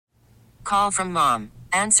Call from mom.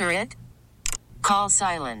 Answer it. Call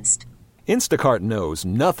silenced. Instacart knows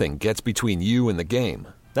nothing gets between you and the game.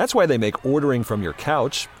 That's why they make ordering from your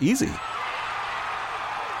couch easy.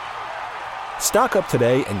 Stock up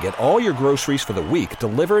today and get all your groceries for the week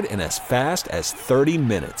delivered in as fast as 30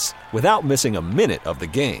 minutes without missing a minute of the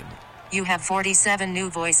game. You have 47 new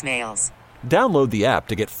voicemails. Download the app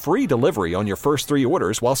to get free delivery on your first 3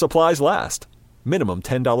 orders while supplies last. Minimum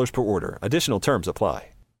 $10 per order. Additional terms apply.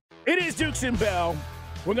 It is Dukes and Bell.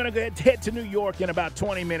 We're going to head to New York in about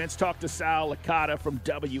 20 minutes, talk to Sal Licata from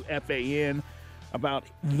WFAN about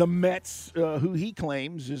the Mets, who he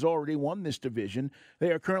claims has already won this division.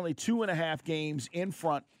 They are currently 2.5 games in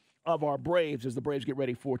front of our Braves as the Braves get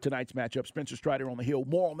ready for tonight's matchup. Spencer Strider on the hill.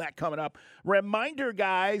 More on that coming up. Reminder,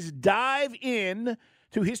 guys, dive in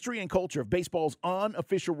to history and culture of baseball's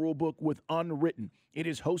unofficial rulebook with Unwritten. It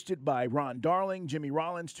is hosted by Ron Darling, Jimmy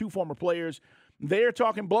Rollins, 2 former players. They're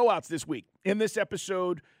talking blowouts this week. In this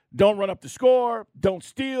episode, don't run up the score, don't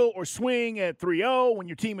steal or swing at 3-0 when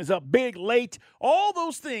your team is up big, late, all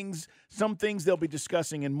those things, some things they'll be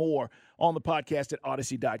discussing and more on the podcast at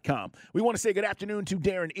Odyssey.com. We want to say good afternoon to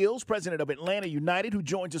Darren Ills, president of Atlanta United, who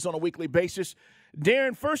joins us on a weekly basis.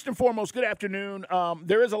 Darren, first and foremost, good afternoon.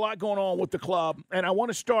 There is a lot going on with the club, and I want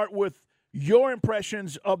to start with your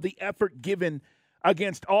impressions of the effort given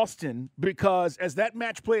against Austin, because as that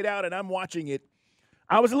match played out and I'm watching it,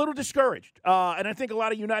 I was a little discouraged, and I think a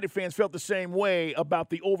lot of United fans felt the same way about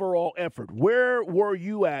the overall effort. Where were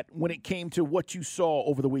you at when it came to what you saw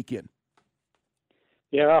over the weekend?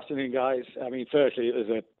 Yeah, afternoon, guys. I mean, firstly, it was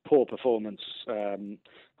a poor performance.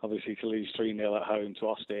 Obviously, to lose 3-0 at home to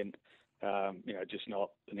Austin, just not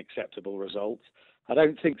an acceptable result. I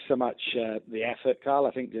don't think so much the effort, Carl.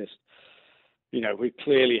 I think just, we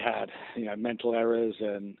clearly had, mental errors,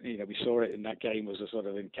 and, we saw it in that game was a sort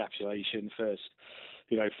of encapsulation. First,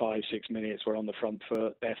 5-6 minutes were on the front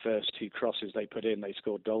foot. Their first 2 crosses they put in, they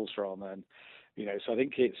scored goals from. And, so I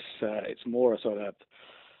think it's more a sort of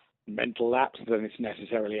mental lapse than it's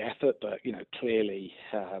necessarily effort. But, clearly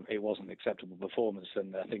it wasn't an acceptable performance.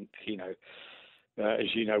 And I think,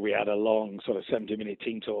 as you know, we had a long sort of 70-minute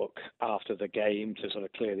team talk after the game to sort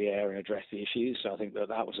of clear the air and address the issues. So I think that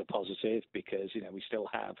was a positive because, we still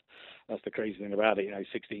have, that's the crazy thing about it,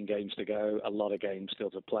 16 games to go, a lot of games still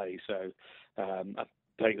to play. So I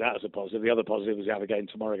take that as a positive. The other positive is we have a game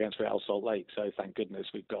tomorrow against Real Salt Lake. So thank goodness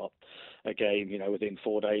we've got a game, within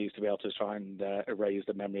 4 days to be able to try and erase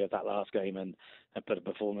the memory of that last game and put a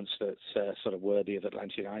performance that's sort of worthy of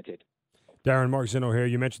Atlanta United. Darren, Mark Zinno here.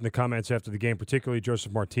 You mentioned the comments after the game, particularly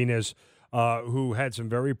Joseph Martinez, who had some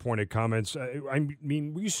very pointed comments. I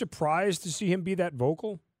mean, were you surprised to see him be that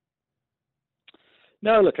vocal?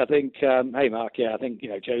 No, look, I think, hey, Mark, I think,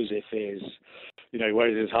 Joseph is,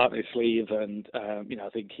 wears his heart in his sleeve, and, I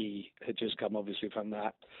think he had just come, obviously, from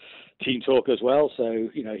that team talk as well. So,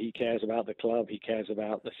 he cares about the club. He cares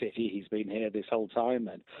about the city. He's been here this whole time.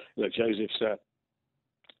 And, look, Joseph's a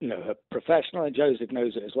professional, and Joseph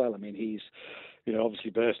knows it as well. I mean, he's, obviously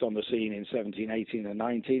burst on the scene in 17, 18, and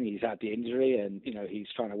 19. He's had the injury, and, he's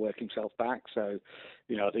trying to work himself back. So,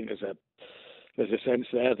 I think there's a sense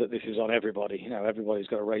there that this is on everybody. Everybody's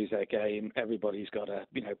got to raise their game. Everybody's got to,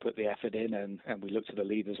 put the effort in, and we look to the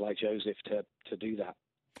leaders like Joseph to do that.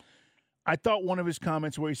 I thought one of his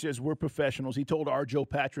comments where he says, we're professionals, he told our Joe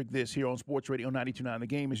Patrick this here on Sports Radio 92.9. The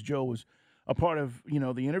game is Joe was a part of,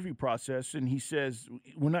 the interview process, and he says,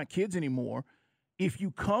 we're not kids anymore. If you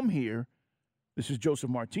come here, this is Joseph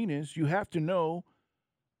Martinez, you have to know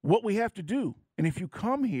what we have to do. And if you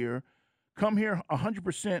come here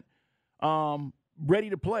 100% ready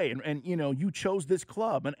to play. And you chose this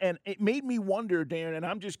club. And it made me wonder, Darren, and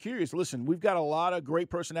I'm just curious. Listen, we've got a lot of great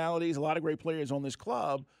personalities, a lot of great players on this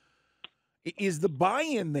club. Is the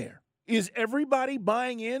buy-in there? Is everybody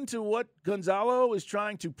buying into what Gonzalo is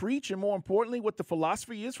trying to preach, and more importantly, what the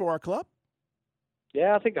philosophy is for our club?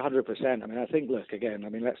 Yeah, I think 100%. I mean, I think, look, again,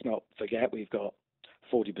 let's not forget we've got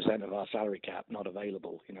 40% of our salary cap not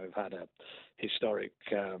available. We've had a historic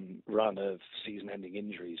run of season-ending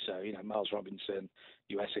injuries. So, Miles Robinson,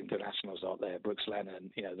 U.S. internationals out there, Brooks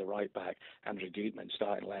Lennon, the right back, Andrew Goodman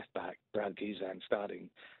starting left back, Brad Guzan starting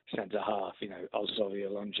centre half, Osovio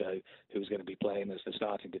Alonso, who's going to be playing as the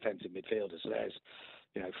starting defensive midfielder. So there's,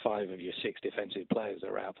 5 of your 6 defensive players that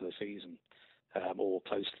are out for the season. Or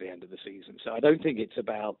close to the end of the season. So I don't think it's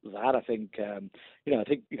about that. I think,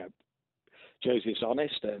 Joseph's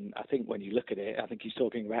honest, and I think when you look at it, I think he's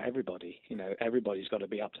talking about everybody. Everybody's got to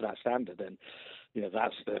be up to that standard. And,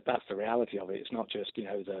 that's the reality of it. It's not just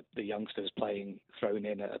the youngsters thrown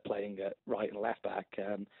in at playing at right and left back.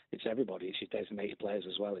 It's everybody. It's your designated players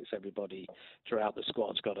as well. It's everybody throughout the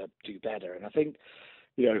squad's got to do better. And I think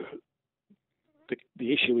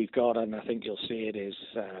the issue we've got, and I think you'll see it, is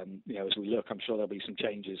as we look, I'm sure there'll be some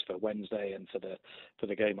changes for Wednesday and for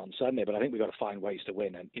the game on Sunday. But I think we've got to find ways to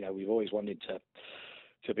win. And we've always wanted to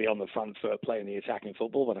be on the front foot playing the attacking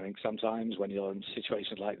football, but I think sometimes when you're in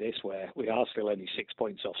situations like this where we are still only 6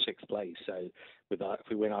 points off sixth place, so if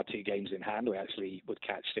we win our 2 games in hand, we actually would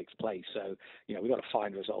catch sixth place. So we've got to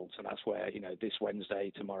find results, and that's where this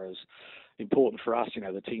Wednesday, tomorrow's important for us.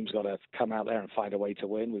 The team's got to come out there and find a way to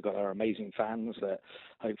win. We've got our amazing fans that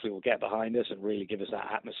hopefully will get behind us and really give us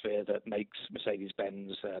that atmosphere that makes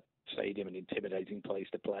Mercedes-Benz Stadium an intimidating place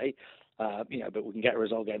to play. But we can get a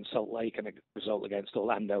result against Salt Lake and a result against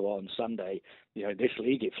Orlando on Sunday. This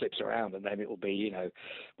league, it flips around, and then it will be,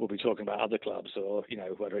 we'll be talking about other clubs, or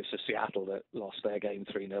whether it's a Seattle that lost their game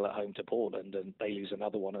 3-0 at home to Portland, and they lose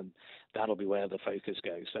another one, and that'll be where the focus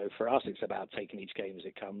goes. So for us, it's about taking each game as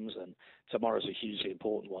it comes, and tomorrow's a hugely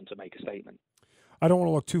important one to make a statement. I don't want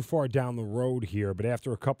to look too far down the road here, but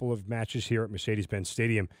after a couple of matches here at Mercedes-Benz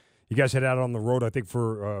Stadium, you guys head out on the road, I think,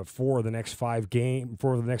 for 4 of the next 5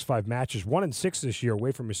 matches, 1-6 this year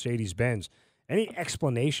away from Mercedes-Benz. Any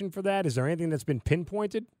explanation for that? Is there anything that's been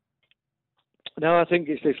pinpointed? No, I think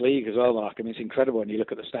it's this league as well, Mark. I mean, it's incredible when you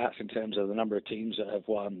look at the stats in terms of the number of teams that have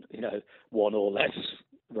won, 1 or less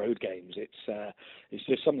road games. It's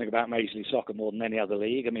just something about Major League Soccer more than any other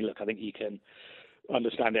league. I mean, look, I think you can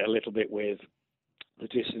understand it a little bit with the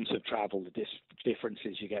distance of travel, the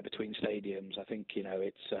differences you get between stadiums. I think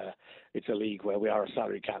it's a league where we are a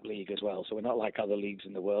salary cap league as well, so we're not like other leagues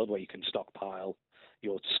in the world where you can stockpile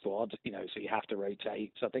your squad, so you have to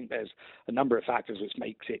rotate. So I think there's a number of factors which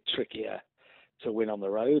makes it trickier to win on the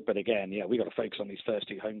road. But again, we've got to focus on these first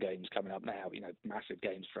 2 home games coming up now, massive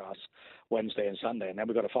games for us, Wednesday and Sunday, and then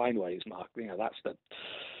we've got to find ways, Mark.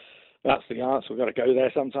 That's the answer. We've got to go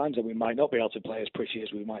there sometimes, and we might not be able to play as pretty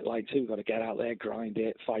as we might like to. We've got to get out there, grind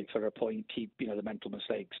it, fight for a point, keep the mental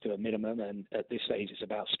mistakes to a minimum. And at this stage, it's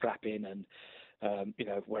about scrapping and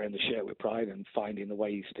wearing the shirt with pride and finding the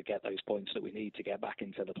ways to get those points that we need to get back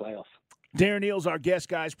into the playoff. Darren Eales, our guest,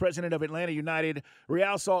 guys, president of Atlanta United,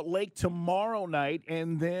 Real Salt Lake tomorrow night,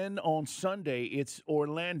 and then on Sunday it's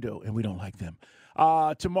Orlando, and we don't like them.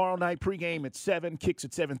 Tomorrow night, pregame at 7, kicks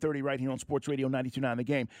at 7:30 right here on Sports Radio 92.9 The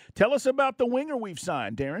Game. Tell us about the winger we've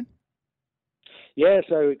signed, Darren. Yeah,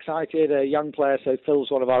 so excited. A young player, so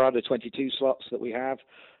fills one of our under-22 slots that we have,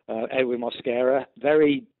 Edwin Mosquera.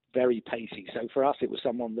 Very, very pacey. So for us, it was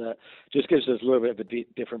someone that just gives us a little bit of a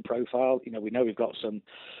different profile. We know we've got some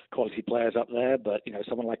quality players up there, but,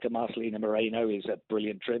 someone like Marcelino Moreno is a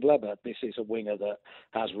brilliant dribbler, but this is a winger that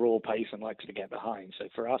has raw pace and likes to get behind. So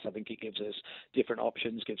for us, I think it gives us different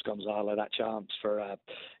options, gives Gonzalo that chance for,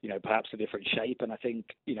 perhaps a different shape. And I think,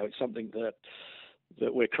 it's something that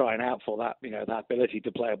we're crying out for, that that ability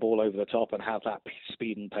to play a ball over the top and have that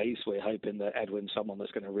speed and pace. We're hoping that Edwin's someone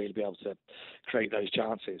that's going to really be able to create those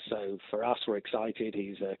chances. So for us, we're excited.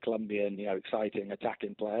 He's a Colombian, exciting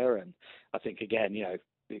attacking player, and I think again,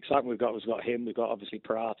 the excitement we've got him. We've got obviously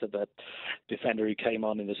Parata, the defender who came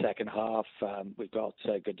on in the second half. We've got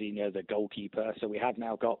Godinho, the goalkeeper. So we have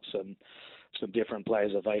now got some different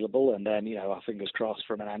players available, and then our fingers crossed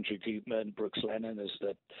from an Andrew Gutman, Brooks Lennon as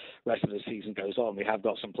the rest of the season goes on. We have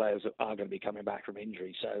got some players that are going to be coming back from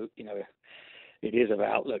injury, so it is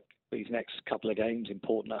about, look, these next couple of games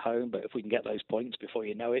important at home, but if we can get those points before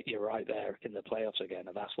you know it, you're right there in the playoffs again,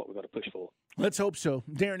 and that's what we've got to push for. Let's hope so.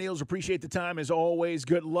 Darren Eales, appreciate the time as always.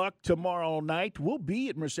 Good luck tomorrow night. We'll be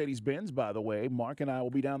at Mercedes-Benz, by the way. Mark and I will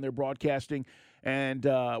be down there broadcasting, and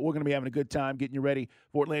we're going to be having a good time getting you ready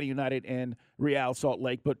for Atlanta United and Real Salt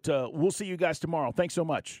Lake. But we'll see you guys tomorrow. Thanks so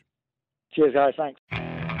much. Cheers, guys. Thanks.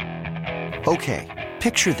 Okay,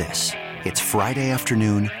 picture this. It's Friday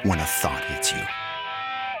afternoon when a thought hits you.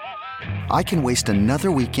 I can waste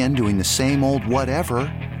another weekend doing the same old whatever,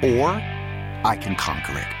 or I can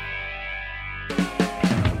conquer it.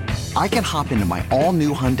 I can hop into my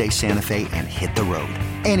all-new Hyundai Santa Fe and hit the road.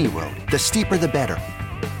 Any road. The steeper, the better.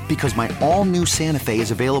 Because my all-new Santa Fe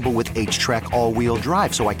is available with H-Track all-wheel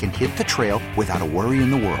drive, so I can hit the trail without a worry in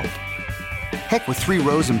the world. Heck, with 3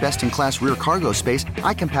 rows and best-in-class rear cargo space,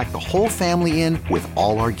 I can pack the whole family in with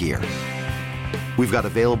all our gear. We've got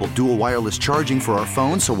available dual wireless charging for our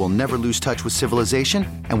phones, so we'll never lose touch with civilization,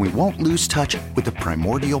 and we won't lose touch with the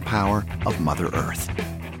primordial power of Mother Earth.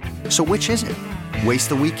 So which is it? Waste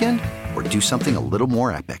the weekend or do something a little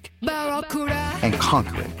more epic? And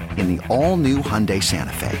conquer it in the all-new Hyundai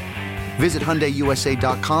Santa Fe. Visit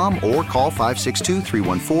HyundaiUSA.com or call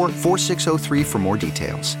 562-314-4603 for more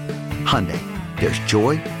details. Hyundai, there's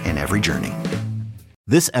joy in every journey.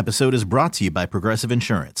 This episode is brought to you by Progressive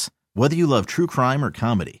Insurance. Whether you love true crime or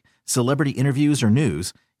comedy, celebrity interviews or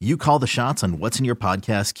news, you call the shots on what's in your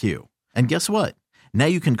podcast queue. And guess what? Now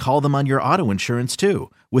you can call them on your auto insurance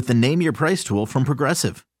too with the Name Your Price tool from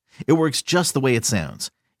Progressive. It works just the way it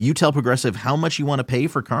sounds. You tell Progressive how much you want to pay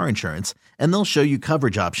for car insurance, and they'll show you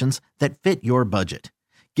coverage options that fit your budget.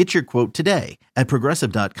 Get your quote today at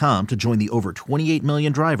Progressive.com to join the over 28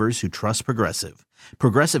 million drivers who trust Progressive.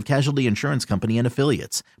 Progressive Casualty Insurance Company and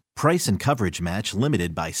Affiliates. Price and coverage match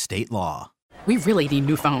limited by state law. We really need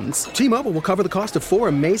new phones. T-Mobile will cover the cost of 4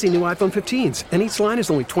 amazing new iPhone 15s, and each line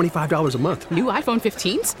is only $25 a month. New iPhone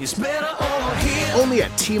 15s? It's better over here. Only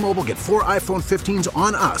at T-Mobile, get 4 iPhone 15s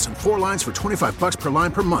on us and 4 lines for $25 per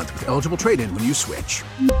line per month with eligible trade-in when you switch.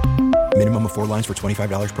 Minimum of 4 lines for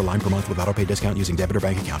 $25 per line per month with autopay discount using debit or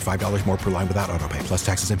bank account. $5 more per line without autopay, plus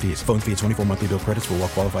taxes and fees. Phone fee at 24 monthly bill credits for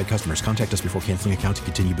well-qualified customers. Contact us before canceling account to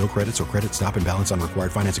continue bill credits or credit stop and balance on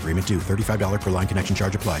required finance agreement due. $35 per line connection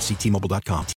charge applies. See T-Mobile.com.